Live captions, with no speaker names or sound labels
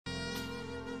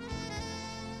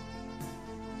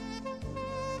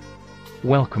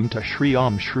Welcome to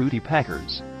Shruti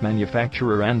Packers,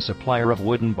 manufacturer and supplier of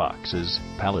wooden boxes,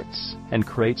 pallets, and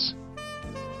crates.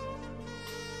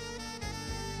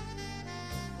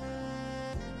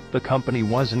 The company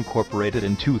was incorporated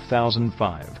in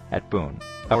 2005 at Pune.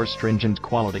 Our stringent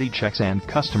quality checks and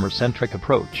customer-centric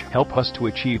approach help us to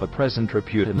achieve a present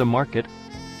repute in the market.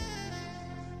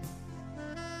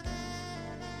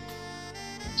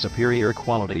 Superior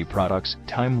quality products,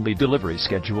 timely delivery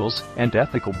schedules, and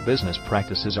ethical business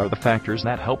practices are the factors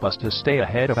that help us to stay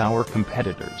ahead of our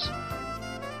competitors.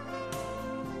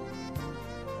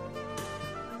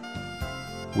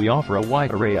 We offer a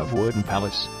wide array of wooden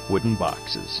pallets, wooden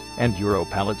boxes, and Euro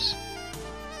pallets.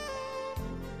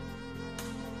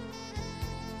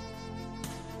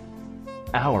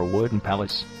 Our wooden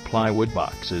pallets, plywood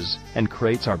boxes, and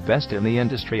crates are best in the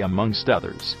industry amongst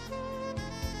others.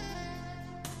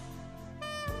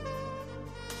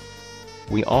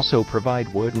 We also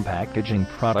provide wooden packaging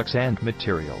products and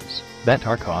materials that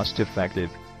are cost-effective.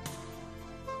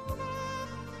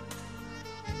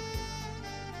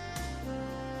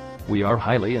 We are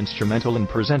highly instrumental in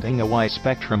presenting a wide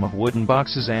spectrum of wooden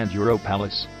boxes and Euro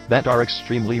pallets that are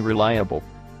extremely reliable.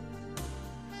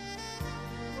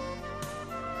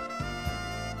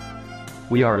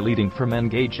 We are a leading firm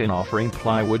engaged in offering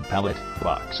plywood pallet,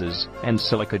 boxes, and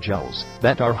silica gels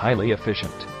that are highly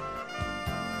efficient.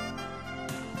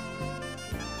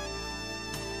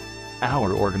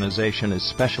 Our organization is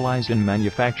specialized in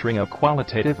manufacturing a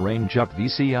qualitative range of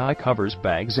VCI covers,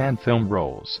 bags, and film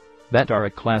rolls that are a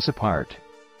class apart.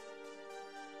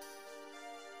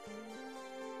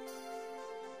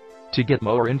 To get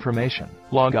more information,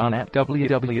 log on at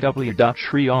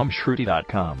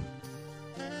www.shruti.com.